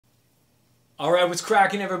All right, what's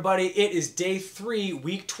cracking, everybody? It is day 3,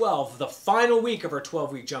 week 12, the final week of our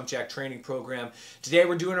 12-week jump jack training program. Today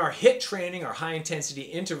we're doing our HIIT training, our high intensity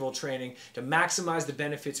interval training, to maximize the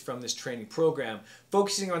benefits from this training program.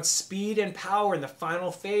 Focusing on speed and power in the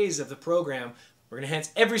final phase of the program, we're going to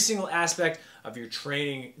enhance every single aspect of your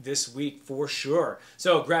training this week for sure.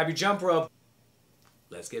 So grab your jump rope.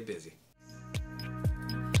 Let's get busy.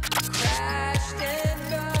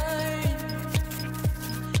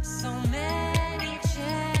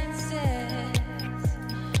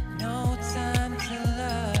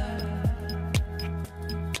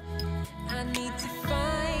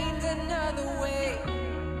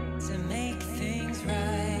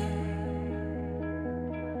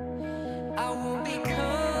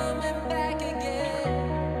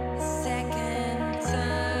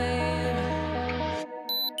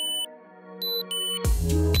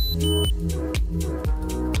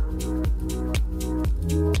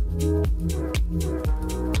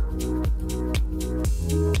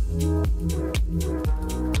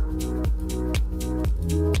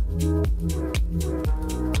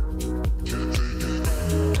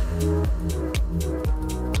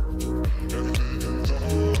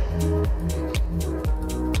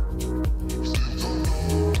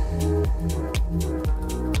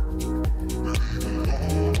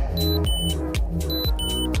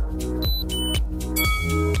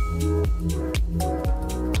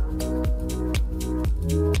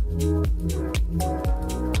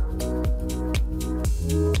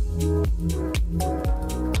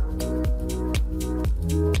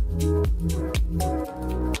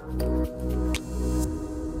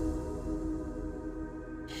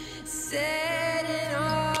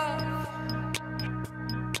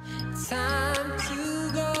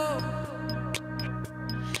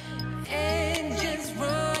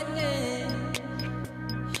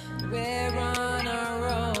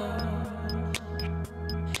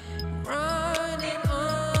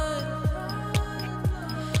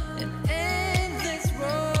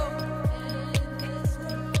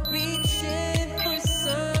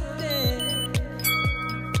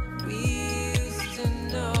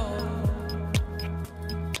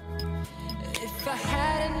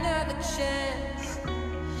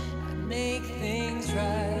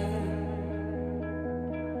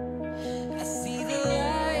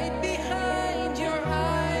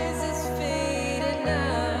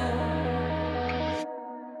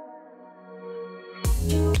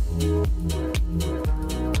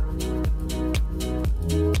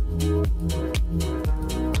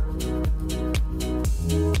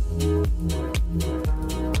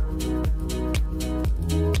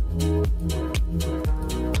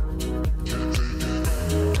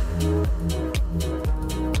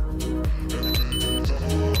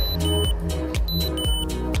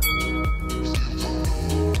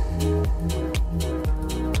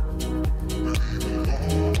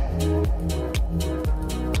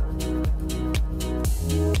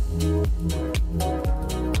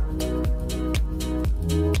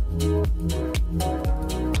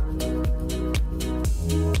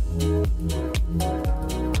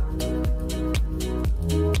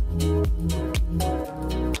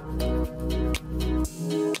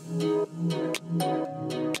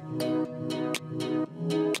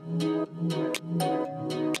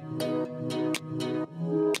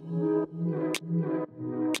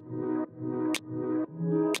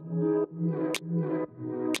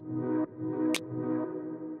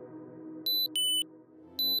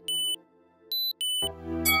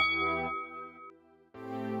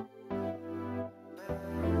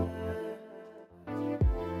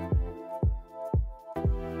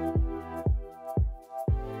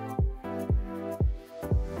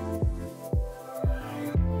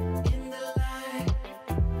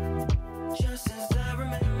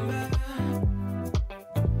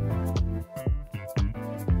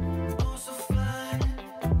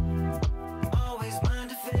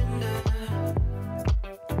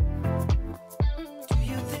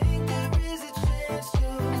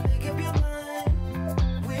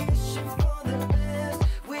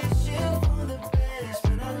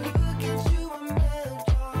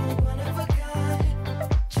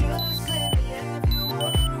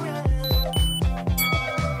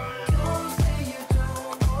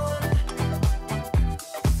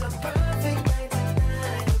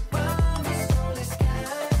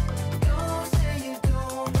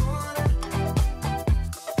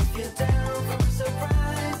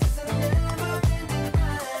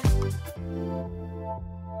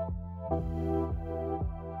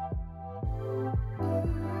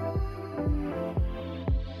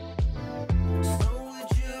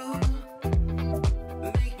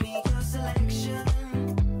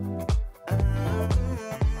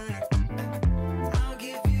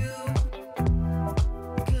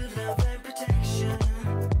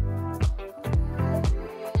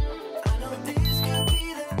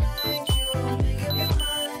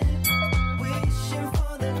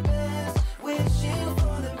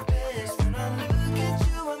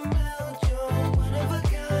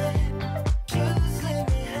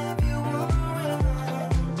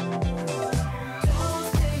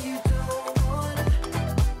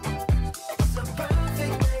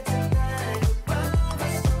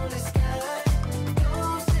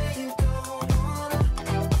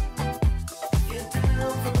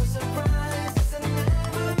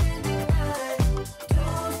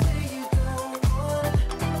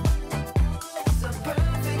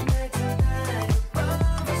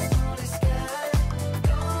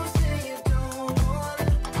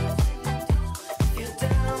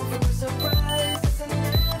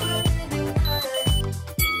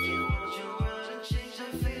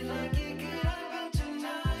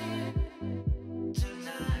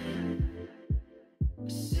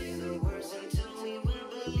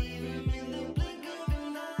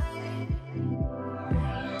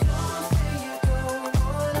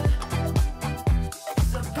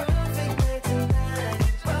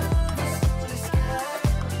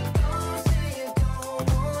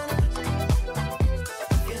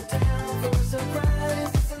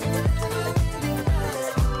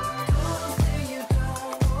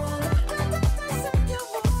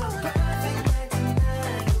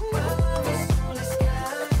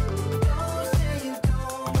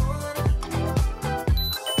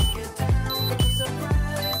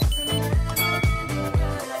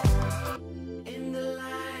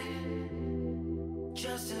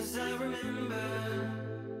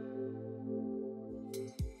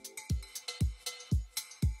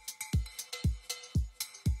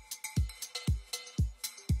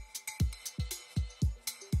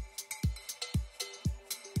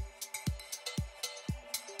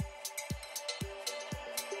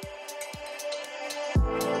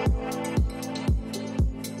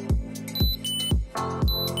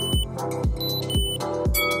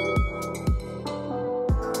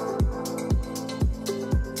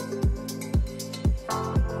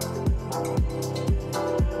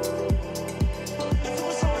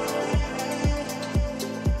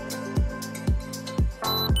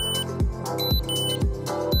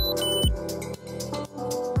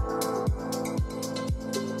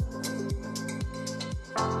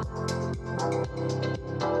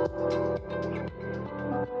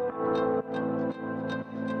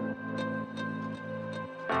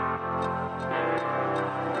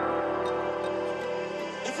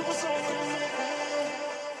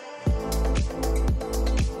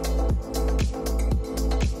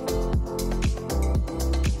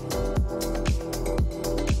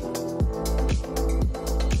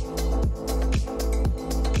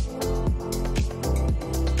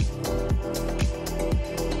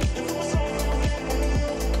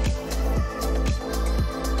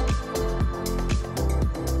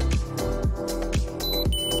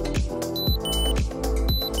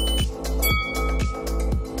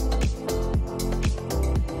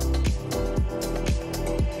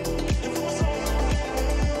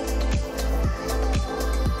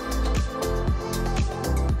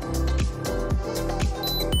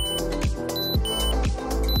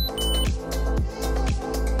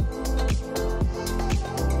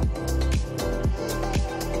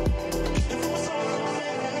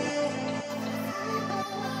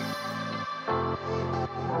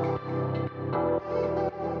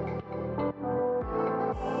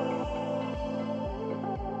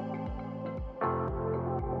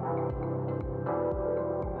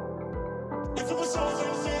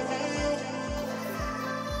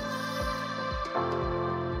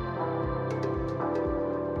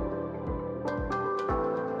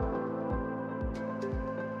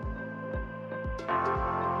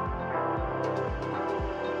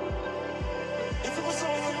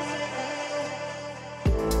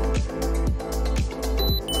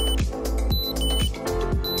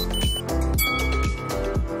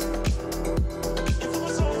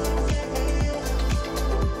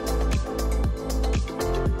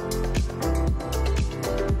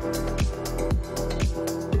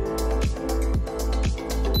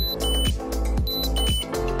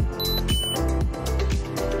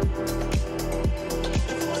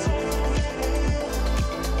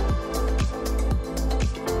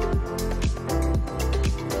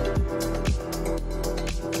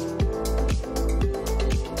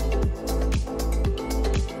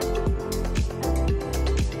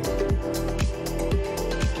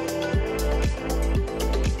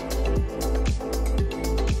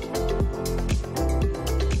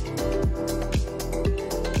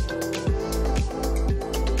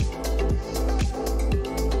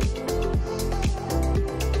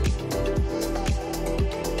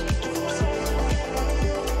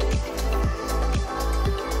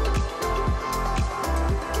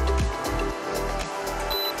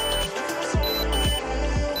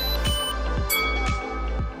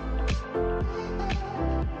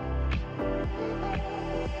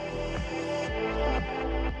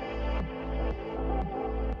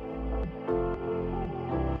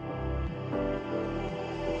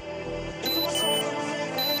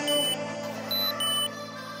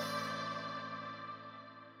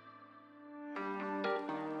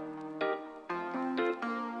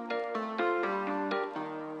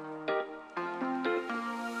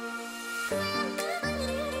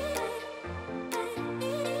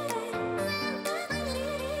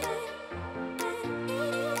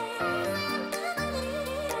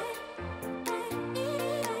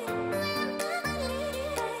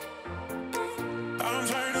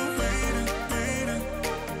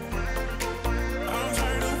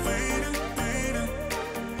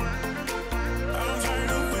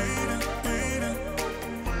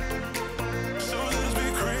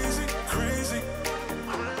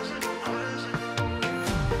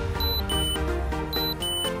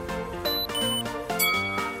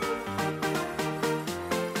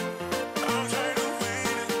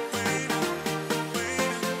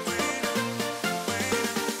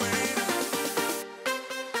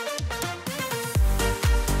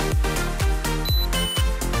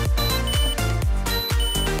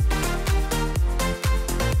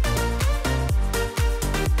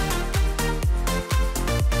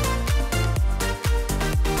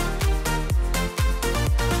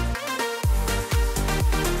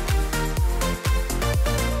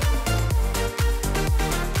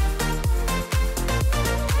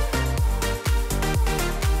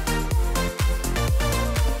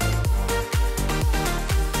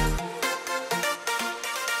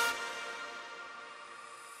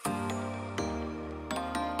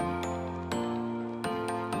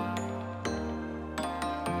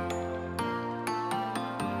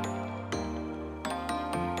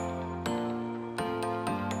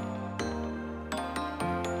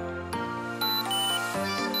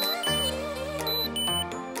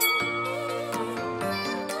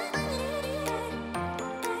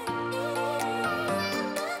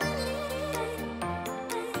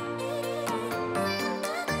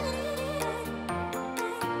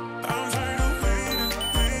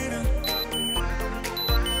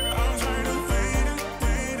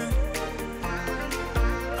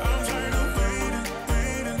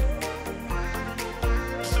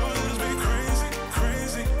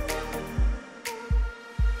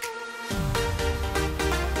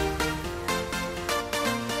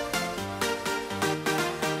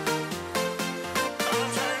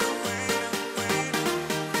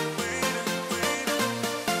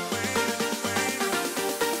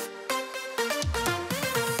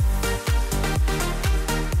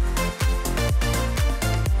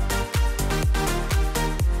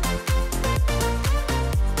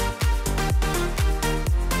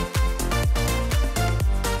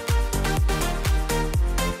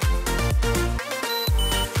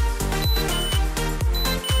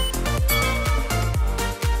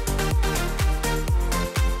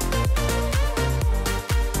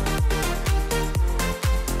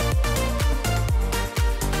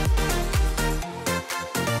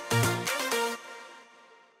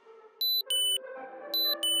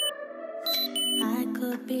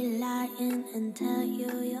 could be lying and tell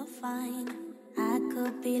you you're fine. I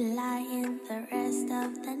could be lying the rest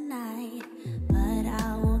of the night, but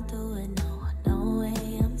I won't do it, no, no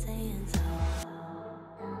way I'm saying so.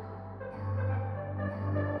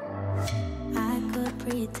 I could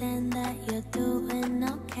pretend that you're doing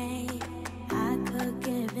okay. I could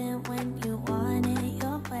give in when you want it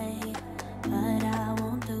your way, but I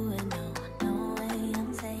won't do it, no, no way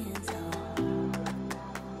I'm saying so.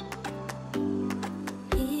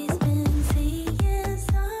 He's been seeing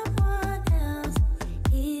someone else.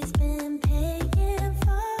 He's been paying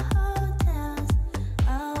for hotels.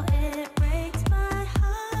 Oh, it breaks my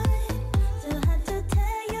heart to have to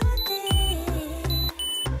tell you this.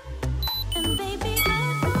 And baby, I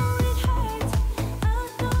know it hurts. I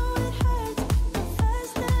know it hurts. The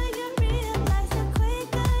faster you realize, the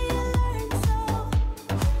quicker you learn. So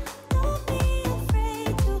don't be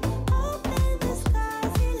afraid to open the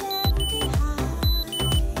scars he left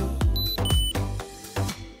behind.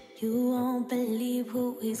 You won't believe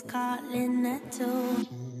who he's calling that to.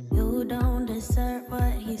 You don't deserve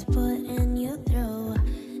what he's putting you through.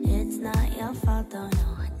 It's not your fault, though,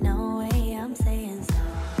 no, no way I'm saying so.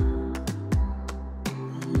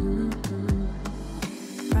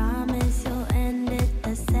 Promise you'll end it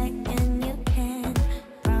the second you can.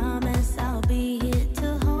 Promise I'll be here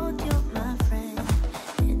to hold you, my friend.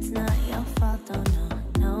 It's not your fault, though,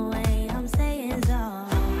 no, no way I'm saying so.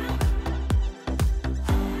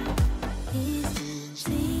 He's been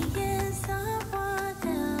seeing someone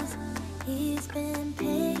else. He's been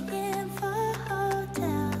paying for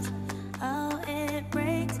hotels. Oh, it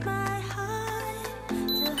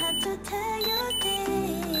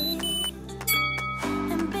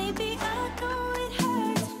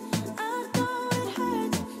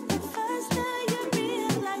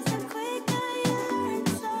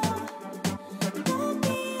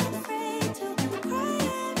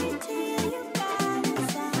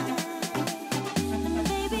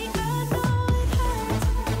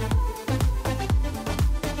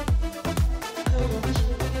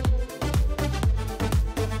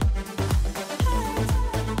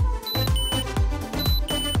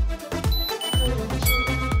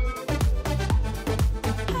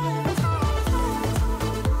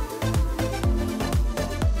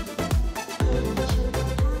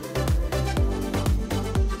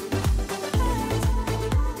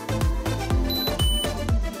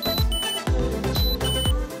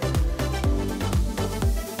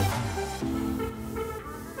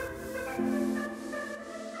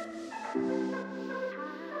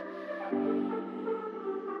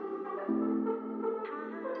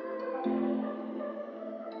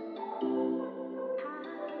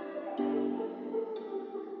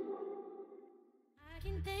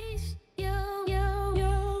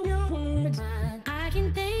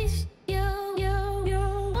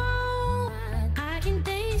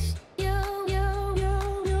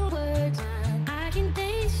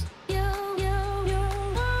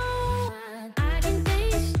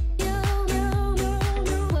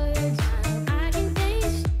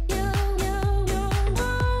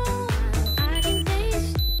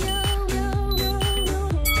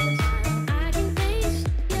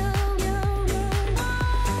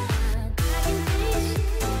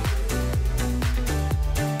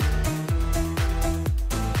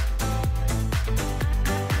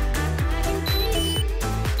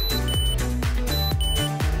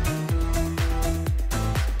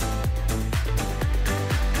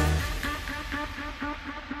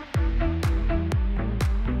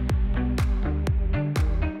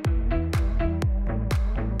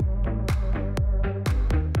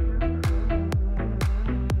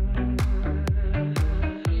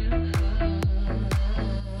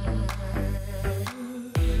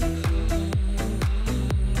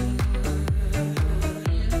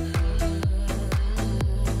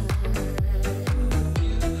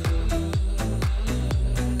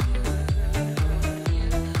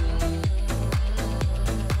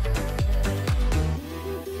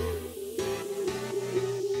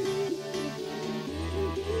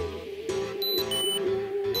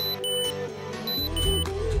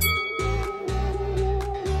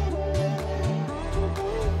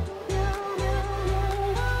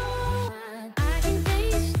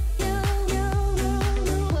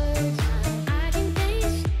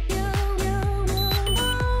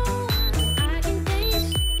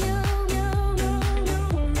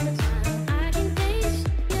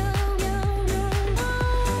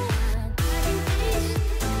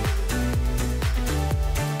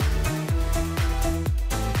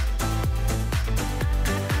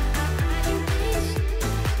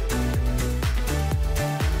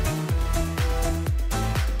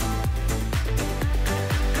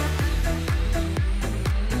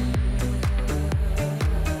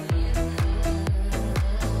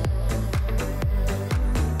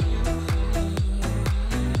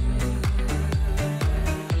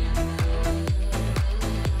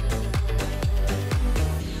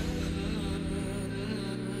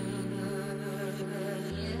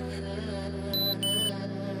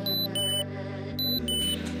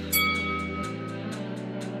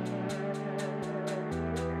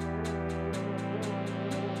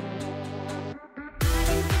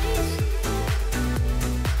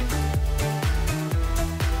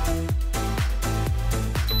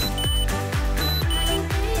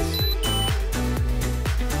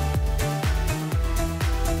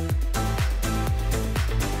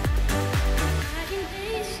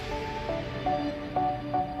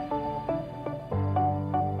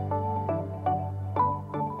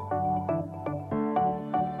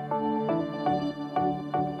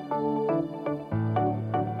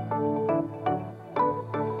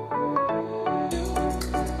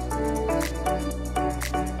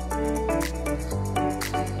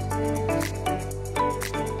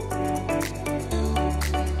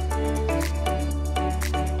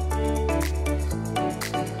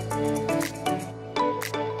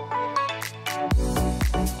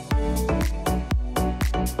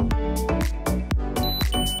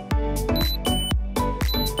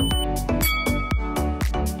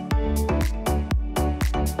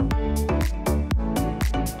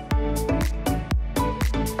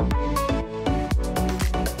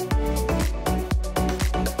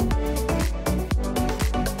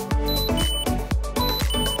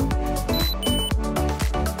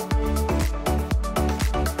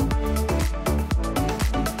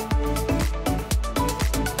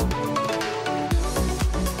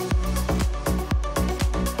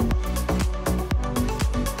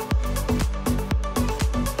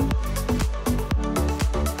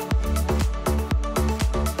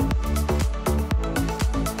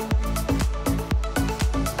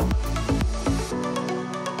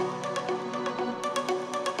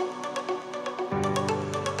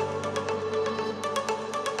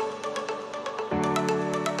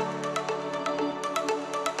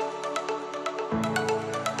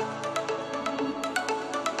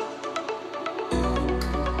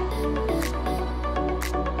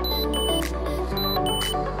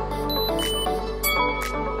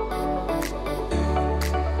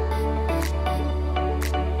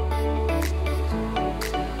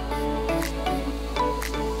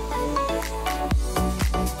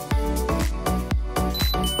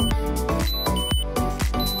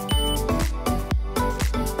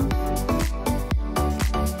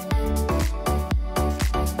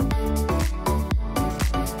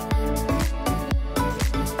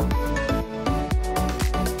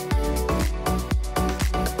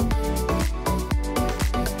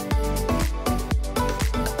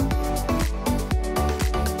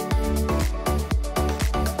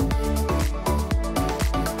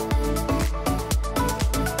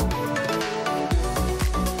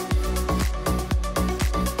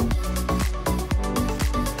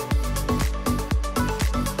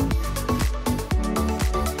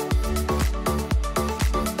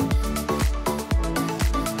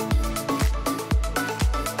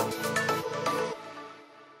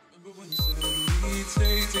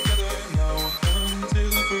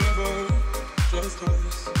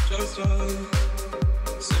just us.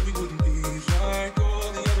 Said we wouldn't be like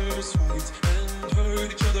all the others, fight and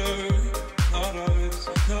hurt each other. Not us,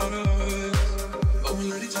 not us. But we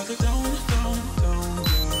let each other down, down, down,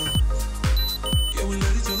 down. Yeah, we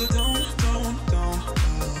let each other down, down, down,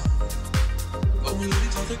 down. But we let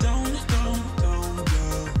each other down, down, down,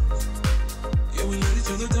 down. Yeah, we let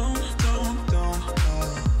each other down, down, down, down.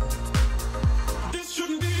 This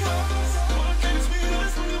shouldn't be us. Why can't it be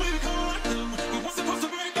us from the way we caught them? We weren't supposed to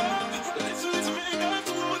break up. Literally to make up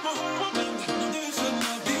to what my heart wanted. This should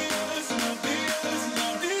not be us, not be us,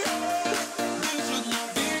 not be us. This should not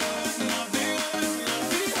be us, not be us, not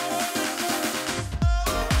be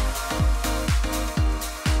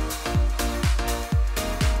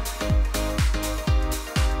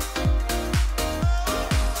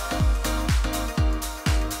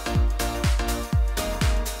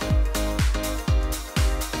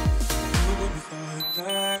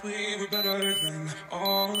that we were better than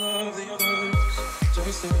all of the others.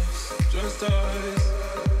 Just us, just us.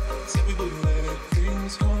 Said we would let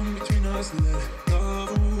things come between us. Let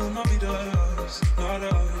love rule, not be us, not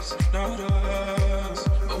us, not us.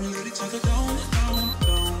 But we let each other down, down,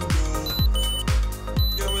 down, down.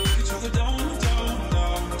 Yeah, we let each other down, down,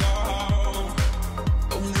 down, down.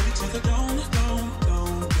 But we let each other down, down,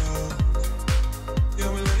 down, down. Yeah,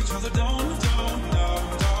 we let each other down, down,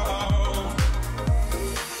 down, down.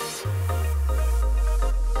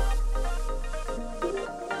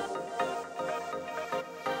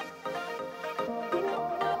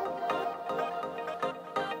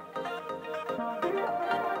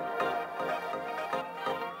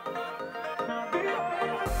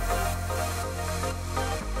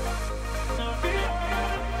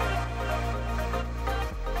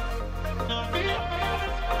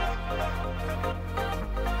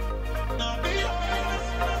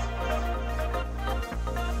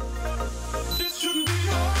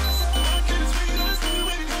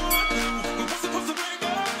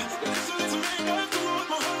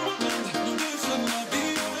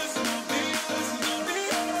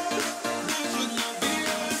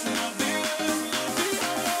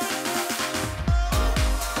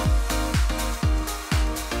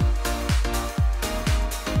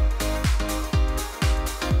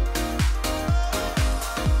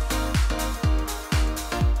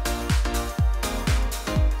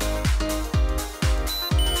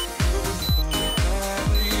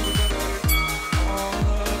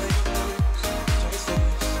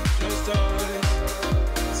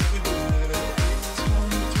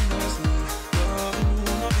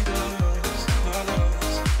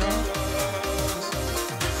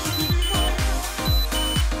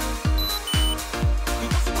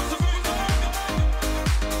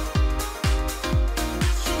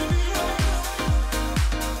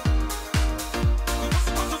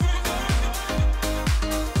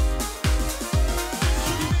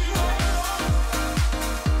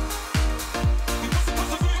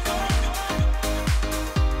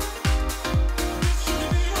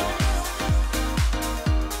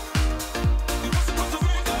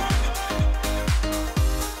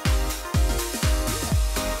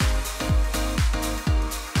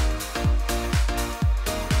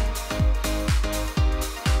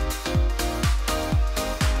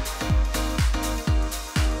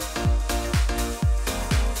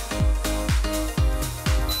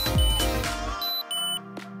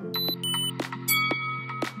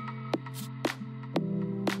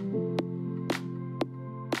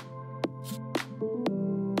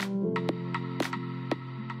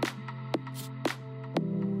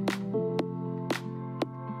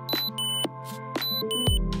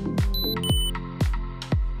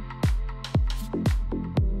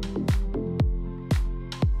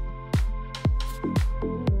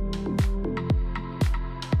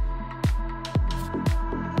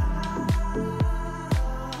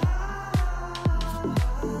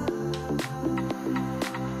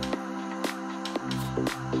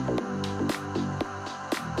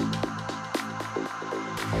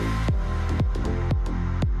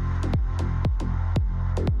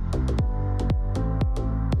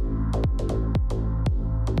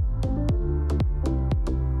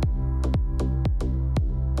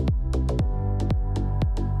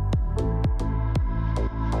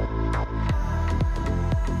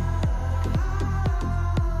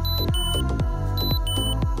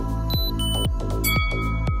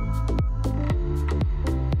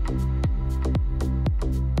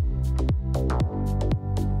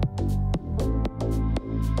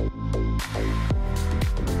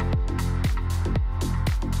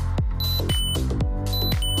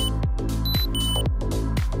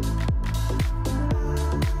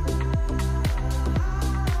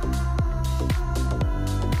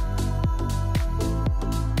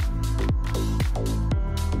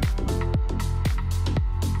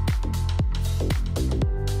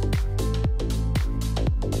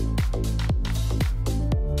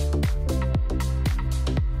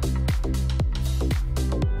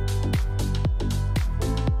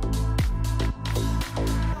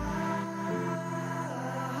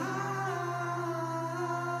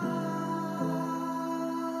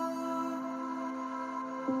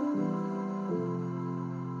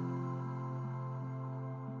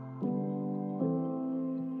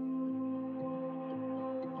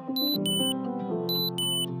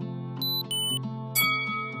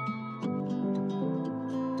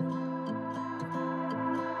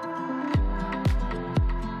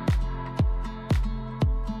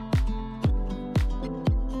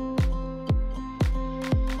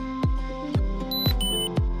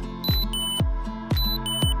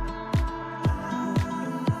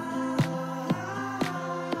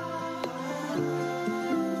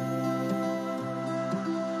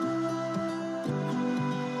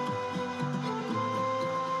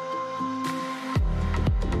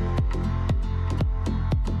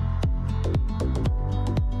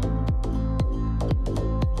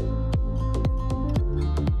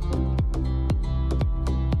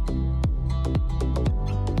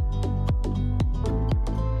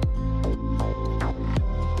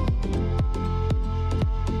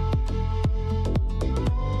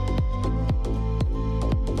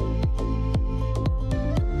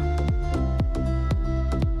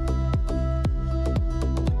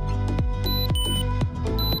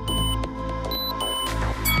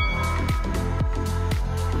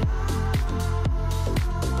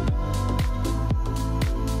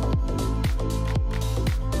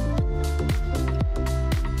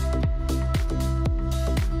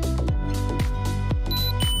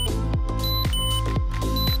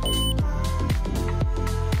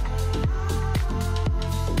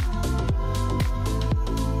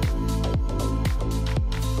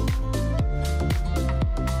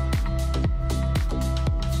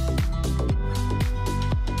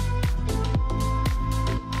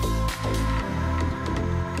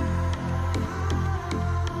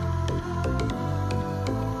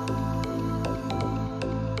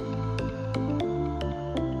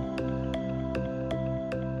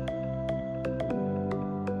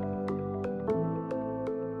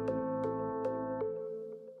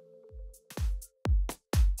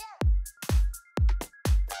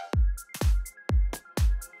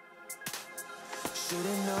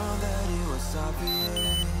 Should've known that it was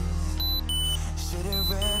obvious. Should've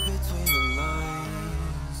read between the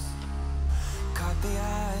lines. Caught the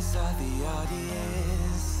eyes of the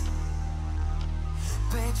audience.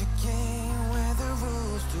 Played your game where the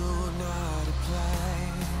rules do not apply.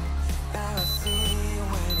 Now I see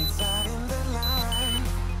when it's out in the line,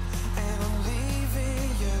 and I'm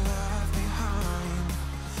leaving your life behind.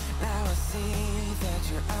 Now I see that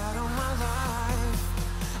you're out of my life.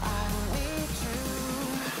 I don't need you.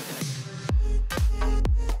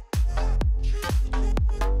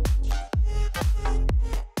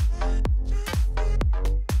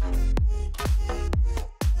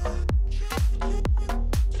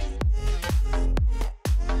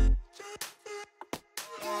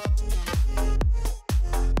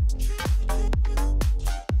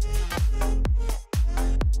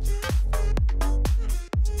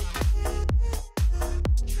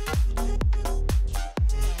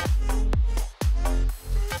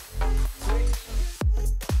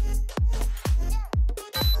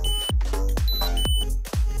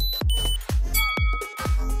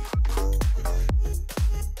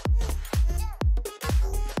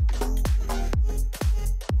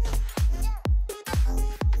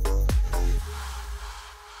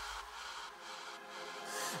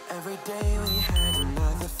 Every day we had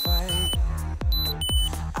another fight.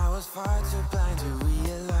 I was far too blind to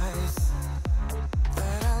realize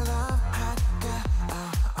that our love had got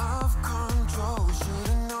out of control.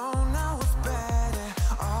 Should've known I was better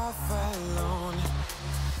off alone.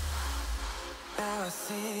 Now I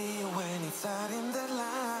see when it's out in the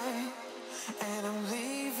light, and I'm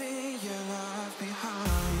leaving your life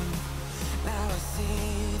behind. Now I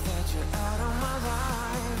see that you're out of my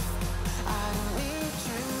life. I don't need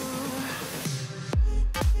you.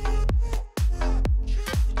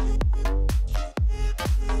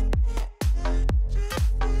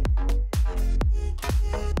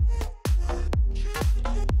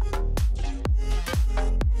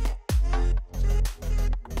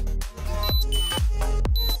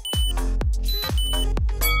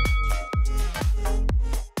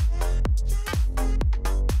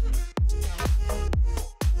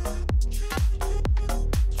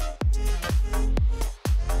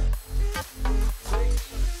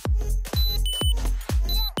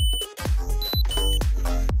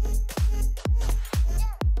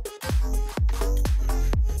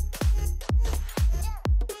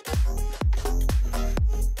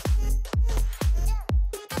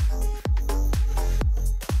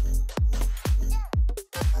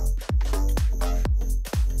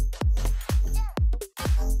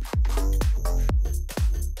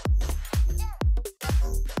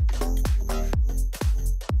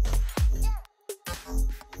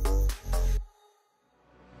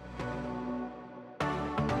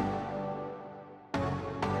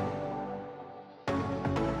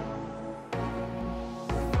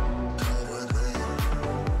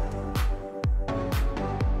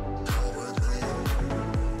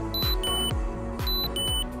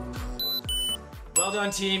 Well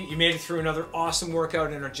done, team. You made it through another awesome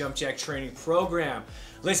workout in our Jump Jack training program.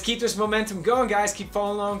 Let's keep this momentum going, guys. Keep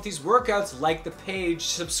following along with these workouts. Like the page,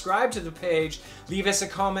 subscribe to the page, leave us a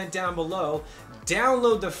comment down below.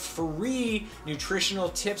 Download the free nutritional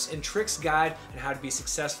tips and tricks guide on how to be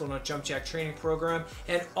successful in our Jump Jack training program.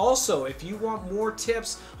 And also, if you want more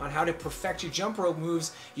tips on how to perfect your jump rope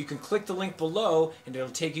moves, you can click the link below and it'll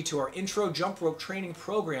take you to our intro jump rope training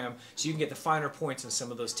program so you can get the finer points on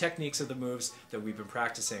some of those techniques of the moves that we've been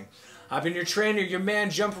practicing. I've been your trainer, your man,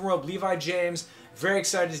 jumping rope, Levi James. Very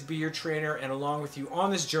excited to be your trainer and along with you on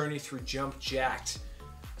this journey through Jump Jacked.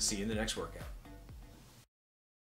 See you in the next workout.